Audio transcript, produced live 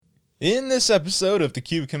In this episode of the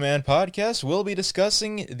Cube Command podcast, we'll be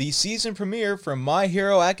discussing the season premiere from My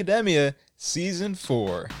Hero Academia Season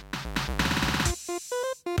 4.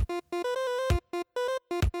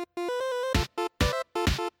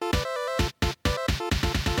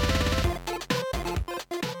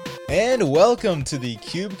 And welcome to the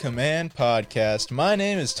Cube Command podcast. My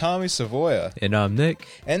name is Tommy Savoya. And I'm Nick.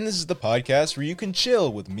 And this is the podcast where you can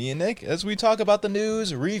chill with me and Nick as we talk about the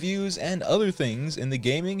news, reviews, and other things in the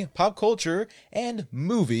gaming, pop culture, and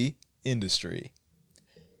movie industry.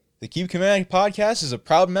 The Cube Command podcast is a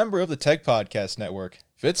proud member of the Tech Podcast Network.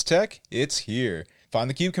 If it's tech, it's here. Find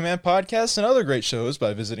the Cube Command podcast and other great shows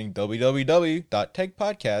by visiting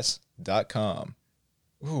www.techpodcasts.com.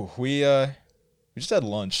 Ooh, we just had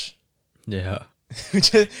lunch. Yeah. we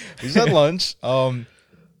just had lunch. But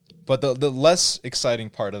the less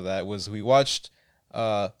exciting part of that was we watched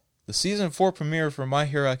the season 4 premiere for My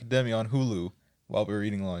Hero Academia on Hulu while we were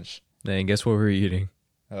eating lunch. And guess what we're eating?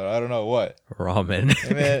 I don't know what. Ramen. I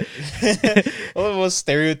mean, well, it was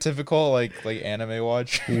stereotypical like anime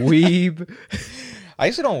watch. Weeb. I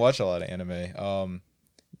actually don't watch a lot of anime.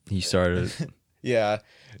 He started. Yeah.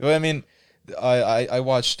 Well, I mean, I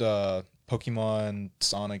watched Pokemon,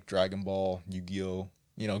 Sonic, Dragon Ball, Yu-Gi-Oh!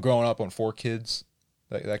 You know, growing up on 4Kids,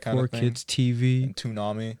 that kind of thing. 4Kids TV. And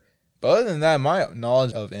Toonami. But other than that, my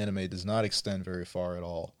knowledge of anime does not extend very far at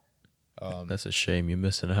all. That's a shame. You're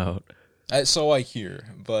missing out. So I hear,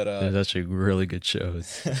 but There's actually really good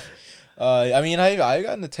shows. I mean, I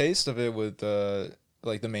gotten a taste of it with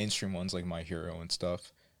like the mainstream ones, like My Hero and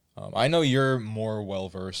stuff. I know you're more well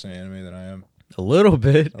versed in anime than I am. A little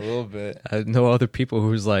bit. A little bit. I know other people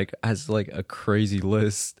who's like has like a crazy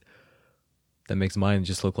list that makes mine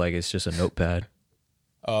just look like it's just a notepad.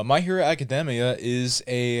 My Hero Academia is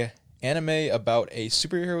a anime about a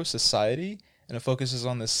superhero society, and it focuses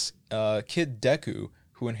on this kid Deku,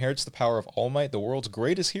 who inherits the power of All Might, the world's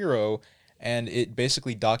greatest hero, and it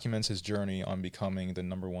basically documents his journey on becoming the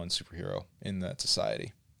number one superhero in that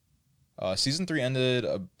society. Season 3 ended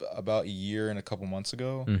about a year and a couple months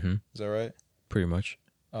ago. Mm-hmm. Is that right? Pretty much.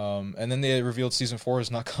 And then they revealed Season 4 is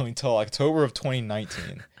not coming till October of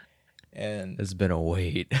 2019. And It's been a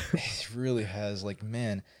wait. it really has, like,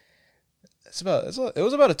 man, it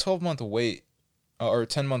was about a 12-month wait, or a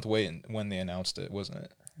 10-month wait when they announced it, wasn't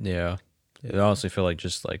it? Yeah. It honestly feel like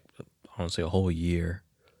just like, honestly, a whole year.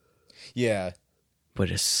 Yeah.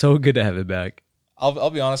 But it's so good to have it back. I'll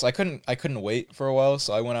be honest, I couldn't wait for a while,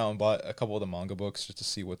 so I went out and bought a couple of the manga books just to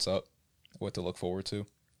see what's up, what to look forward to.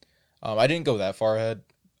 I didn't go that far ahead,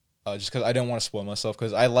 just because I didn't want to spoil myself,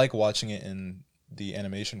 because I like watching it in the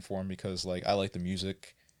animation form, because like I like the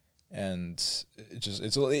music, and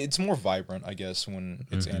it's more vibrant, I guess, when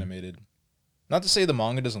it's animated. Not to say the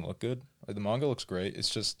manga doesn't look good. Like, the manga looks great. It's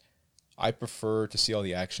just I prefer to see all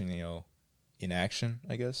the action, in action,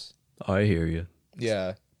 I guess. I hear you.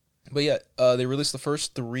 Yeah. But yeah, they released the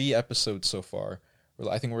first 3 episodes so far.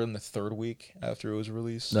 I think we're in the 3rd week after it was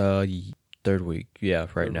released. 3rd week. Yeah,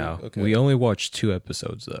 right now. Okay. We only watched 2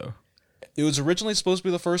 episodes, though. It was originally supposed to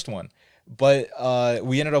be the first one, but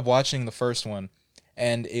we ended up watching the first one,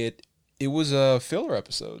 and it was a filler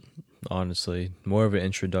episode. Honestly, more of an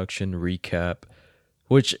introduction, recap,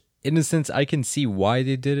 which, in a sense, I can see why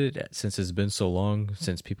they did it, since it's been so long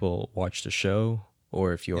since people watched the show.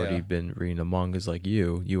 Or if you already been reading the mangas like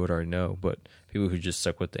you would already know. But people who just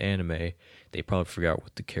stuck with the anime, they probably forgot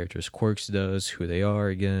what the character's quirks does, who they are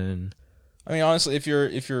again. I mean, honestly, if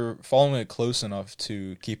you're following it close enough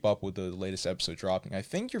to keep up with the latest episode dropping, I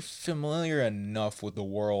think you're familiar enough with the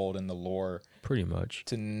world and the lore, Pretty much.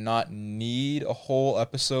 to not need a whole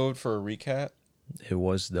episode for a recap. It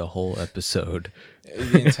was the whole episode.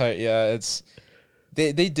 The entire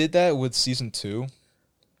they did that with season 2.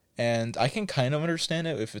 And I can kind of understand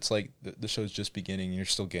it if it's like the show's just beginning and you're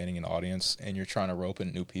still gaining an audience and you're trying to rope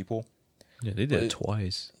in new people. Yeah, they did it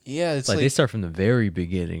twice. Yeah, it's like they start from the very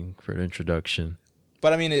beginning for an introduction.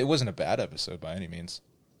 But I mean, it wasn't a bad episode by any means.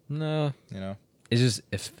 No.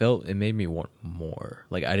 It made me want more.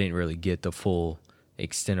 Like, I didn't really get the full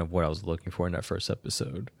extent of what I was looking for in that first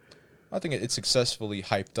episode. I think it successfully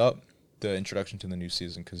hyped up the introduction to the new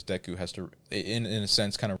season, because Deku has to, in a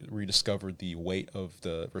sense, kind of rediscover the weight of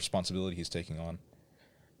the responsibility he's taking on.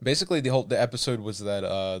 Basically, the episode was that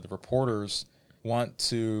the reporters want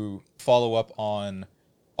to follow up on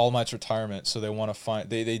All Might's retirement, so they want to find.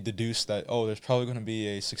 They deduce that there's probably going to be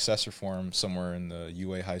a successor for him somewhere in the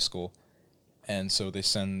UA high school, and so they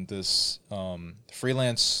send this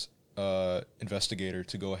freelance investigator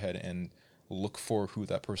to go ahead and look for who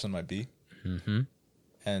that person might be. Mm-hmm.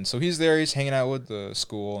 And so he's there, he's hanging out with the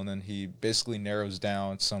school, and then he basically narrows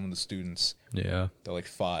down some of the students. Yeah. They're like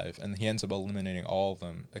 5, and he ends up eliminating all of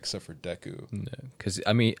them except for Deku. Because,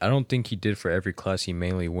 I mean, I don't think he did for every class. He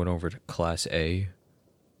mainly went over to Class A.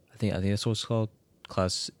 I think that's what it's called.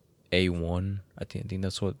 Class A1. I think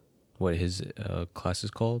that's what his class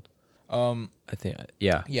is called. I think,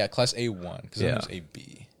 yeah. Yeah, Class A1, because then there's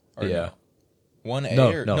AB. Or yeah. No.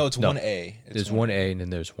 1A? No, it's 1A. There's 1A and then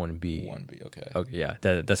there's 1B. 1B, okay. Okay, yeah,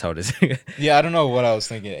 that's how it is. Yeah, I don't know what I was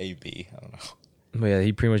thinking, AB. I don't know. But yeah,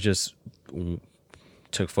 he pretty much just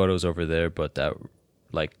took photos over there, but that,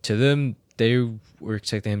 like, to them, they were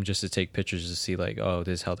expecting him just to take pictures to see, like, oh,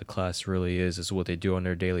 this is how the class really is. This is what they do on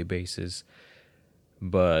their daily basis.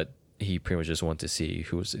 But he pretty much just wanted to see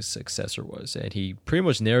who his successor was. And he pretty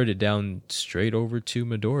much narrowed it down straight over to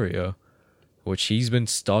Midoriya, which he's been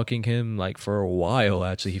stalking him, like, for a while,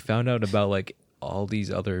 actually. He found out about, like, all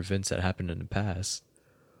these other events that happened in the past.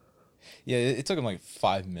 Yeah, it took him, like,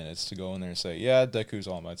 5 minutes to go in there and say, yeah, Deku's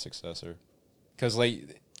All Might's successor. Because,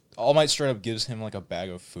 like, All Might straight up gives him, like, a bag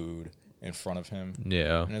of food in front of him.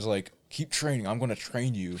 Yeah. And is like, keep training. I'm going to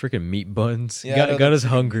train you. Freaking meat buns. Yeah, got us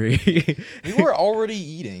hungry. We were already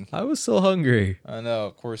eating. I was so hungry. I know,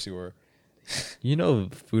 of course you were. You know,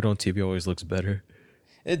 food on TV always looks better.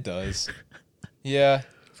 It does. Yeah,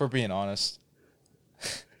 for being honest.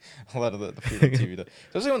 A lot of the food on TV does.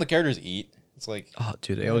 Especially when the characters eat. It's like... Oh,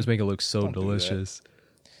 dude, they always make it look so delicious.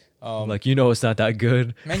 Like, you know it's not that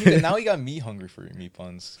good. Man, now you got me hungry for your meat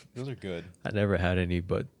buns. Those are good. I never had any,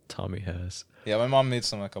 but Tommy has. Yeah, my mom made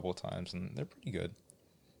some a couple of times, and they're pretty good.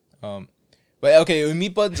 But okay,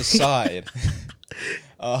 meat buns aside,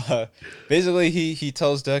 basically he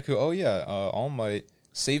tells Deku, "Oh yeah, All Might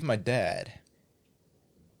saved my dad,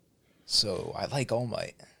 so I like All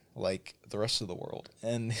Might, like the rest of the world."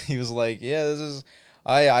 And he was like, "Yeah, this is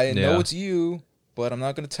I know it's you, but I'm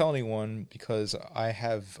not going to tell anyone because I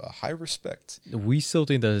have a high respect." We still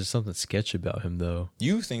think there's something sketch about him, though.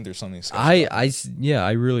 You think there's something sketchy about him. Yeah,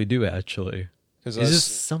 I really do, actually. It's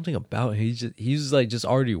just something about him. He's like just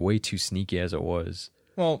already way too sneaky as it was.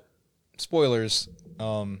 Well, spoilers.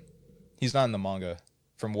 He's not in the manga,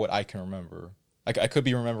 from what I can remember. I could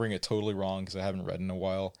be remembering it totally wrong because I haven't read in a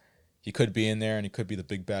while. He could be in there, and he could be the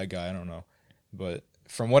big bad guy. I don't know, but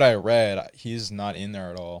from what I read, he's not in there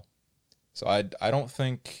at all. So I don't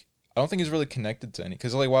think he's really connected to any.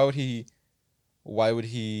 Because like, why would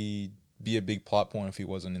he be a big plot point if he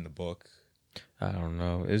wasn't in the book? I don't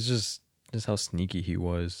know. It's just how sneaky he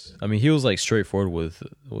was. I mean, he was like straightforward with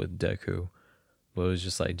Deku, but it was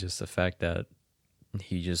just the fact that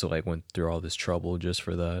he just like went through all this trouble just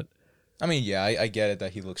for that. I mean, yeah, I get it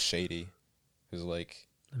that he looks shady, because like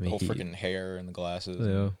the whole freaking hair and the glasses.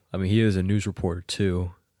 Yeah, I mean, he is a news reporter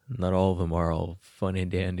too. Not all of them are all fun and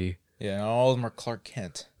dandy. Yeah, not all of them are Clark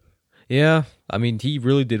Kent. Yeah, I mean, he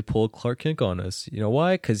really did pull Clark Kent on us. You know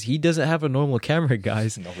why? Because he doesn't have a normal camera,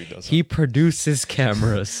 guys. No, he doesn't. He produces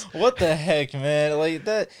cameras. What the heck, man? Like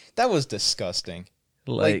that was disgusting.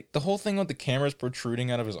 Like the whole thing with the cameras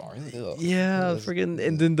protruding out of his arm. Ugh. Yeah, freaking.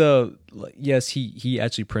 And then yes, he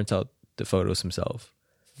actually prints out the photos himself,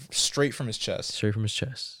 straight from his chest. Straight from his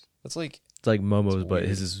chest. It's like Momo's, but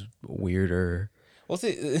his is weirder. Well,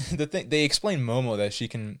 the thing they explain Momo that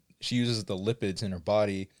she uses the lipids in her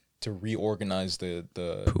body to reorganize the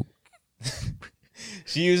poop.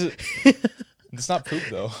 She uses it's not poop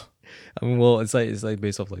though. I mean, well, it's like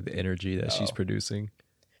based off like the energy that she's producing.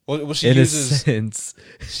 Well, she uses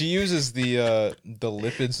the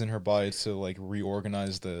lipids in her body to like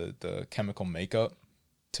reorganize the chemical makeup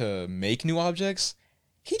to make new objects.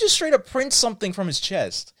 He just straight up prints something from his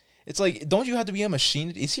chest. It's like, don't you have to be a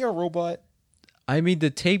machine? Is he a robot? I mean, the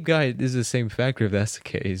tape guy is the same factor if that's the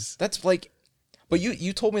case. That's like, but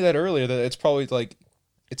you told me that earlier that it's probably like,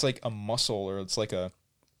 it's like a muscle or it's like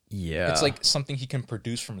it's like something he can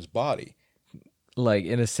produce from his body. Like,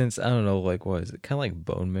 in a sense, I don't know, like, what is it? Kind of like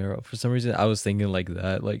bone marrow. For some reason, I was thinking like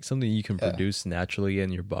that. Like, something you can produce naturally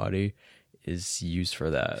in your body is used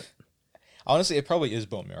for that. Honestly, it probably is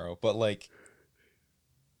bone marrow, but like,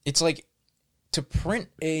 it's like, to print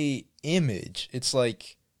a image, it's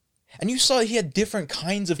like, and you saw he had different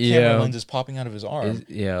kinds of camera lenses popping out of his arm.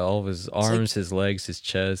 All of his arms, his legs, his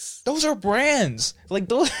chest. Those are brands. Like,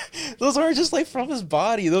 those aren't just like from his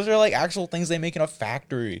body. Those are like actual things they make in a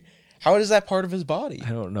factory. How is that part of his body?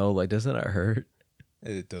 I don't know. Like, doesn't it hurt?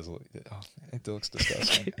 It does look. It looks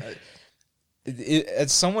disgusting.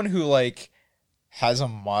 As someone who like has a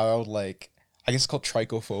mild like, I guess it's called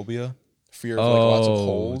trichophobia, fear of like lots of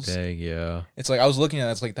holes. Dang, yeah. It's like I was looking at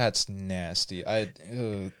it. It's like that's nasty. I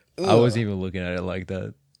wasn't even looking at it like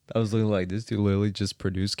that. I was looking like this dude literally just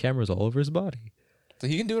produced cameras all over his body. So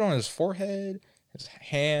he can do it on his forehead, his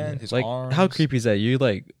hand, his like, arms. how creepy is that? You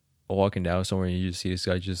like walking down somewhere and you just see this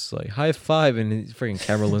guy just like high five, and his freaking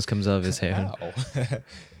camera lens comes out of his hand.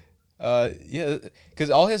 Yeah, because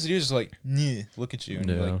all he has to do is just like look at you and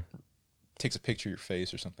he, Yeah. like takes a picture of your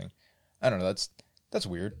face or something. I don't know. That's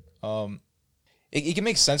weird. It can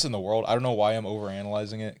make sense in the world. I don't know why I'm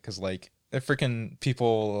overanalyzing it because like the freaking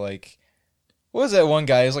people like what was that one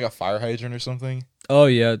guy? He's like a fire hydrant or something. Oh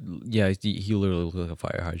yeah, yeah. He literally looked like a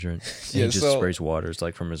fire hydrant. Yeah, He just so- sprays waters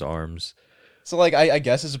like from his arms. So like I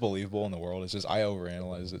guess it's believable in the world. It's just I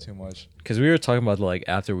overanalyze it too much. Because we were talking about like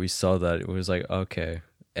after we saw that, it was like okay,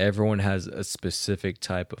 everyone has a specific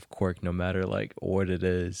type of quirk, no matter like what it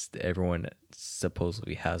is. Everyone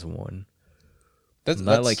supposedly has one. That's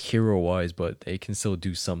Not like hero wise, but they can still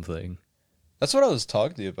do something. That's what I was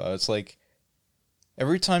talking to you about. It's like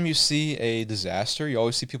every time you see a disaster, you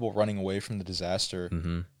always see people running away from the disaster,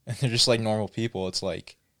 and they're just like normal people. It's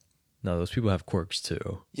like No, those people have quirks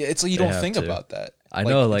too. yeah, it's like you They don't have think to. about that. I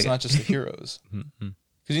know, like it's not just the heroes.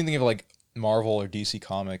 Because you think of like Marvel or DC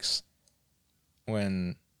Comics,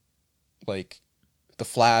 when like the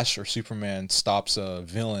Flash or Superman stops a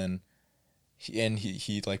villain, and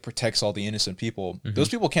he like protects all the innocent people. Those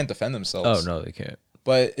people can't defend Oh themselves. no, they can't.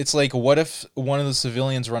 But it's like, what if one of the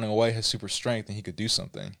civilians running away has super strength and he could do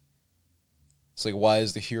something? It's like, why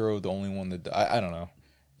is the hero the only one that... I don't know.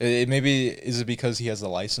 Maybe, is it because he has the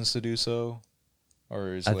license to do so?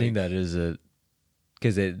 Or is I think that is it.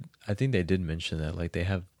 Because I think they did mention that like they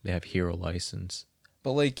have hero license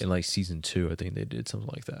But like, in like season 2. I think they did something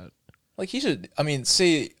like that. like he should... I mean,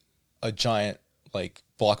 say a giant like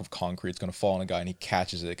block of concrete is going to fall on a guy and he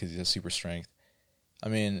catches it because he has super strength. I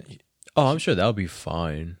mean... Oh, I'm sure that'll be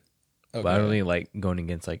fine. Okay. But I don't think like going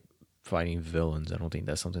against like fighting villains. I don't think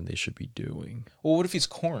that's something they should be doing. Well, what if he's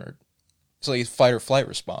cornered? It's like fight or flight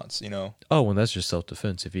response, you know? Oh, well, that's just self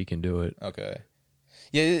defense if he can do it. Okay.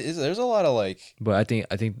 Yeah, there's a lot of like... But I think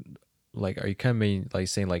like, are you kind of mean like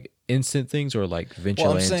saying like instant things or like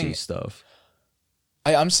vigilante saying- stuff?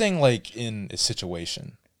 I'm saying like in a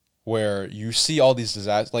situation where you see all these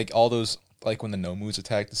disasters, like all those, like when the Nomus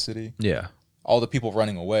attacked the city, Yeah, all the people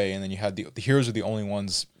running away, and then you had the heroes are the only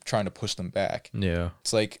ones trying to push them back. yeah.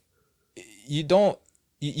 It's like you don't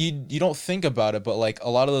think about it, but like a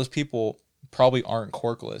lot of those people probably aren't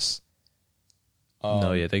quorkless.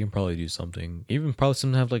 No, yeah, they can probably do something. Even probably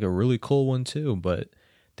some have like a really cool one too, but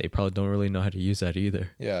they probably don't really know how to use that either.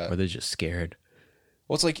 Yeah. Or they're just scared.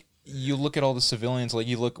 Well, it's like you look at all the civilians, like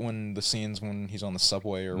you look when the scenes when he's on the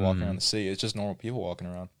subway or walking around the city, it's just normal people walking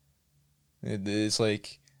around. It's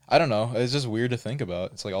like, I don't know, it's just weird to think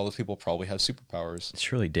about. It's like all those people probably have superpowers.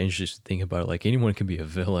 It's really dangerous to think about it. Like anyone can be a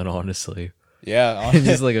villain, honestly. Yeah, It's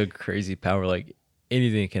just like a crazy power. Like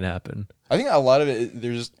anything can happen. I think a lot of it,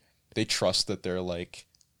 they trust that they're like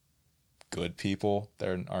good people that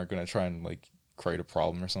aren't going to try and like create a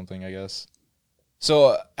problem or something, I guess.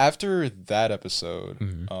 So after that episode,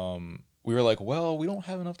 we were like, well, we don't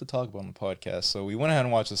have enough to talk about on the podcast. So we went ahead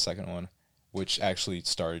and watched the second one, which actually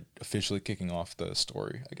started officially kicking off the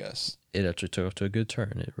story, I guess. It actually took off to a good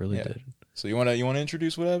turn. It really Yeah. did. So you want to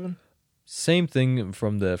introduce what happened? Same thing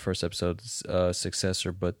from the first episode's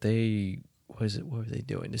successor, but what were they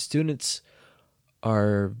doing? The students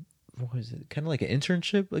are, what is it, kind of like an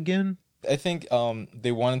internship again? I think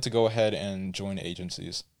they wanted to go ahead and join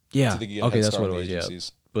agencies. Yeah. So they could get a Okay, head that's start what it on was. the Yeah.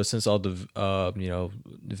 agencies. But since all the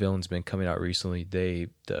the villains been coming out recently, the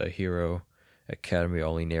Hero Academy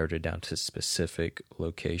only narrowed it down to specific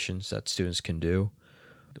locations that students can do.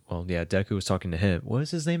 Well, yeah, Deku was talking to him. What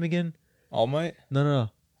is his name again? All Might?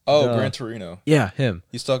 No. Oh, The- Gran Torino. Yeah, him.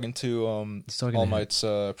 He's talking to He's talking All to him. Might's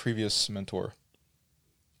previous mentor,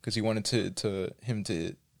 because he wanted to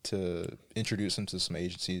introduce him to some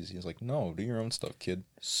agencies. He was like, "No, do your own stuff, kid."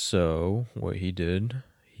 So what he did,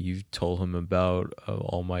 he told him about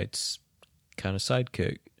All Might's kind of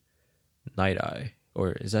sidekick, Night Eye,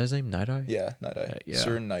 or is that his name, Night Eye? Yeah, Night Eye, Yeah.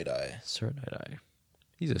 Sir Night Eye. Sir Night Eye.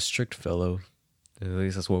 He's a strict fellow. At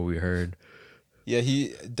least that's what we heard. Yeah,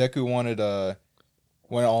 Deku wanted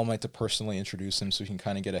All Might to personally introduce him so he can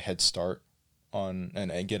kind of get a head start on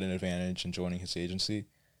and get an advantage in joining his agency.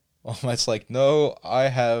 All Might's like, "No, I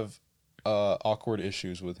have awkward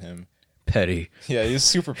issues with him." Petty. Yeah, he's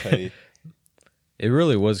super petty. It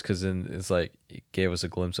really was, because then it's like it gave us a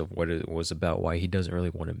glimpse of what it was about, why he doesn't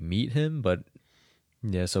really want to meet him. But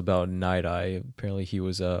yeah, so about Night Eye, apparently he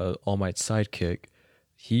was All Might's sidekick.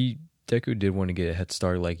 Deku did want to get a head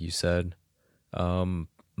start, like you said.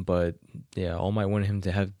 But yeah, All Might wanted him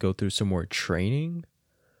to go through some more training,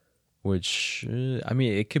 which I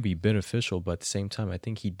mean, it could be beneficial, but at the same time, I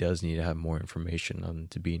think he does need to have more information on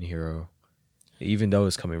to being a hero. Even though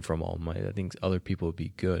it's coming from All Might, I think other people would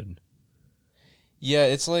be good. Yeah,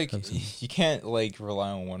 it's like you can't like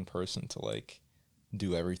rely on one person to like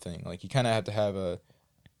do everything. Like you kind of have to have a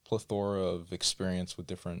plethora of experience with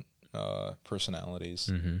different personalities.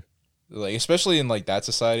 Mm-hmm. Like especially in like that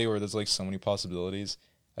society where there's like so many possibilities.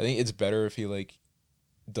 I think it's better if he like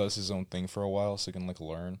does his own thing for a while so he can like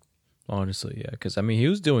learn. Honestly, yeah, because I mean he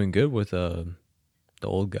was doing good with the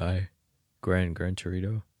old guy, Gran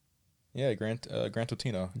Torino. Yeah, Grant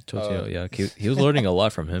Totino. Yeah, he was learning a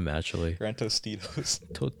lot from him actually. Grant Tostitos.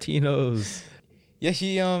 Totinos. Yeah,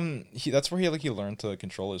 he that's where he learned to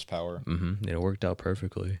control his power. Mm-hmm. It worked out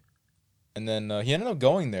perfectly. And then he ended up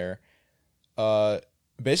going there.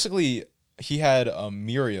 Basically, he had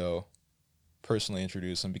Mirio personally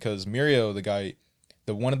introduce him because Mirio,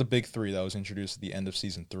 the one of the big three that was introduced at the end of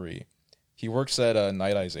season 3, he works at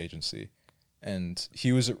Night Eye's agency, and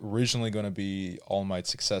he was originally going to be All Might's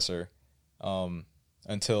successor.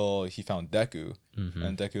 Until he found Deku,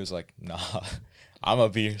 and Deku was like, "Nah, I'm gonna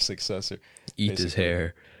be your successor." Eat his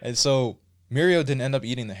hair. And so Mirio didn't end up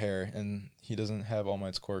eating the hair, and he doesn't have All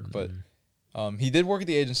Might's quirk. But he did work at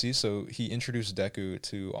the agency, so he introduced Deku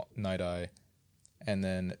to Night Eye, and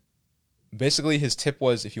then basically his tip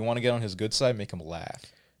was, if you want to get on his good side, make him laugh.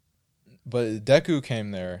 But Deku came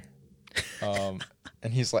there, and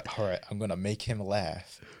he's like, "All right, I'm gonna make him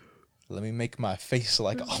laugh. Let me make my face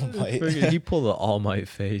like All Might." He pulled the All Might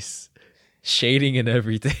face, shading and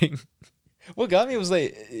everything. What got me was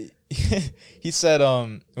like, he said,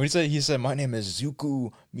 "My name is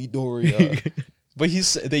Zuko Midoriya," but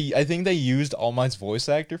I think they used All Might's voice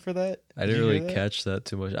actor for that. I didn't really catch that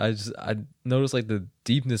too much. I noticed like the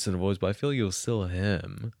deepness in the voice, but I feel like it was still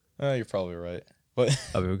him. You're probably right, but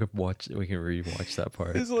I mean, we can rewatch that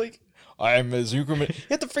part. It's like, I'm a Zuckerman. He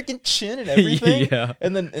had the freaking chin and everything. Yeah.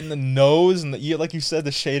 And then in the nose and the ear, like you said,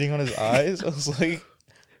 the shading on his eyes. I was like,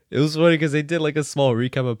 it was funny because they did like a small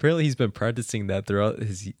recap. Apparently he's been practicing that throughout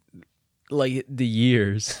his like the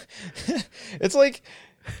years. It's like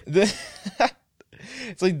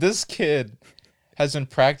it's like this kid has been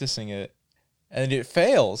practicing it and it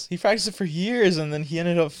fails. He practiced it for years and then he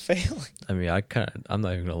ended up failing. I mean, I'm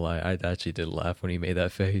not even gonna lie, I actually did laugh when he made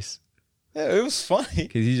that face. Yeah, it was funny.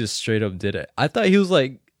 Because he just straight up did it. I thought he was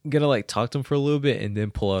like gonna like talk to him for a little bit and then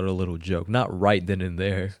pull out a little joke. Not right then and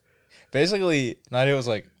there. Basically, Nadia was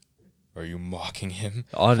like, "Are you mocking him?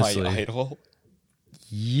 Honestly. My idol?"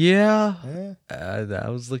 Yeah. I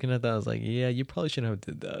was looking at that. I was like, yeah, you probably shouldn't have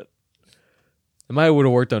did that. It might would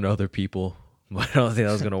have worked on other people, but I don't think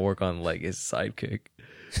that was gonna work on like his sidekick.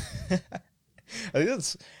 I think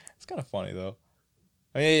it's kind of funny though.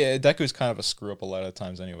 I mean, yeah, Deku's kind of a screw up a lot of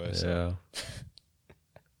times anyway. So. Yeah.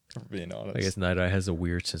 For being honest, I guess Night Eye has a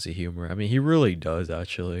weird sense of humor. I mean, he really does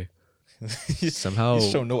actually. Somehow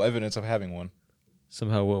he's shown no evidence of having one.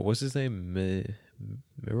 Somehow, what's his name?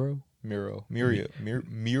 Mirio.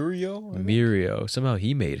 Somehow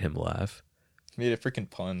he made him laugh. He made a freaking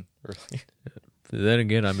pun earlier. Then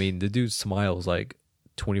again, I mean, the dude smiles like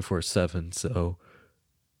 24/7, so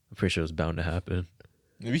I'm pretty sure it was bound to happen.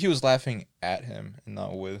 Maybe he was laughing at him and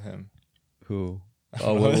not with him. Who?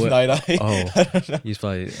 With Night Eye. Oh, he's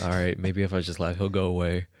probably all right. Maybe if I just laugh, he'll go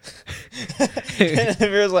away. And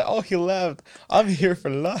Mira's like, "Oh, he laughed. I'm here for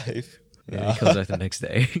life." Yeah, he comes back the next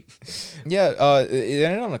day. Yeah, it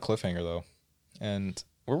ended on a cliffhanger though, and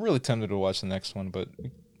we're really tempted to watch the next one, but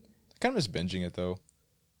I kind of miss binging it though,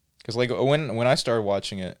 because like when I started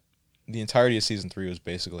watching it, the entirety of season 3 was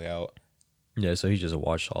basically out. Yeah, so he just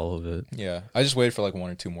watched all of it. Yeah, I just waited for like 1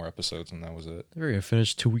 or 2 more episodes, and that was it. They were gonna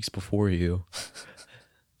finish 2 weeks before you.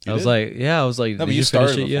 I was like, no, but you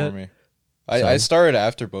started before me. I started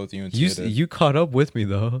after both you and Tia did. You caught up with me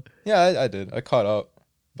though. Yeah, I did. I caught up,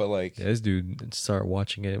 but like this dude started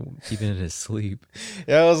watching it even in his sleep.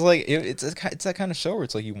 Yeah, I was like, it's that kind of show where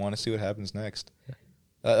it's like you want to see what happens next.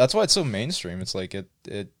 That's why it's so mainstream. It's like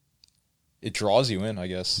it draws you in, I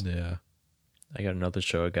guess. Yeah. I got another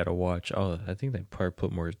show I gotta watch. Oh, I think they probably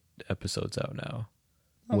put more episodes out now.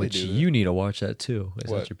 Oh, which you need to watch that too.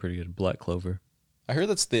 It's actually pretty good. Black Clover. I heard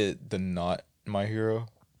that's the not My Hero,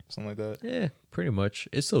 something like that. Yeah, pretty much.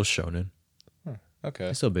 It's still shonen. Huh, okay.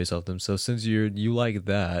 It's still based off them. So since you like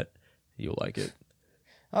that, you'll like it.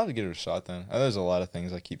 I'll have to give it a shot then. There's a lot of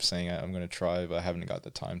things I keep saying I'm gonna try, but I haven't got the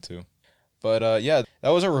time to. But yeah,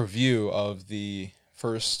 that was a review of the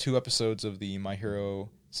first 2 episodes of the My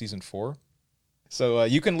Hero Season 4. So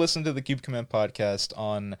you can listen to the Cube Command podcast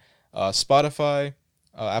on Spotify,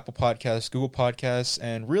 Apple Podcasts, Google Podcasts,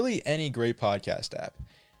 and really any great podcast app.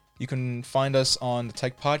 You can find us on the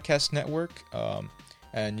Tech Podcast Network,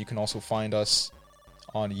 and you can also find us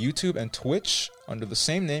on YouTube and Twitch under the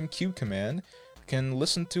same name, Cube Command. can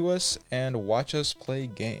listen to us and watch us play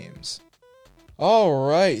games.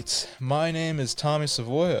 Alright, my name is Tommy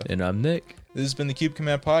Savoya. And I'm Nick. This has been the Cube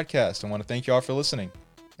Command Podcast. I want to thank you all for listening,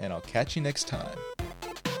 and I'll catch you next time.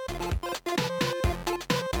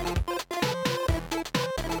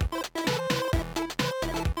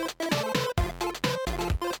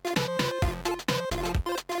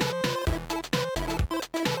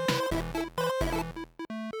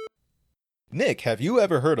 Nick, have you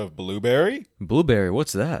ever heard of Blueberry? Blueberry,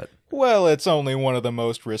 what's that? Well, it's only one of the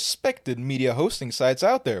most respected media hosting sites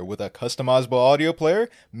out there with a customizable audio player,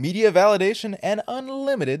 media validation, and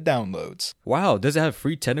unlimited downloads. Wow, does it have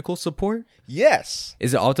free technical support? Yes.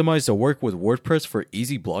 Is it optimized to work with WordPress for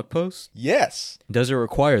easy blog posts? Yes. Does it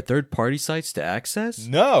require third-party sites to access?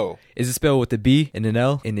 No. Is it spelled with a B and an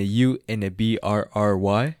L and a U and a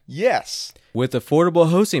BRRY? Yes. With affordable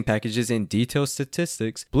hosting packages and detailed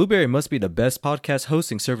statistics, Blueberry must be the best podcast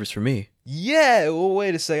hosting service for me. Yeah, well,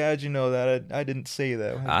 wait a second. How'd you know that? I didn't say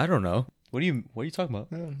that. I don't know. What are you talking about?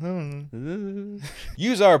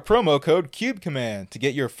 Use our promo code CubeCommand to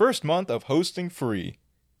get your first month of hosting free.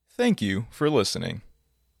 Thank you for listening.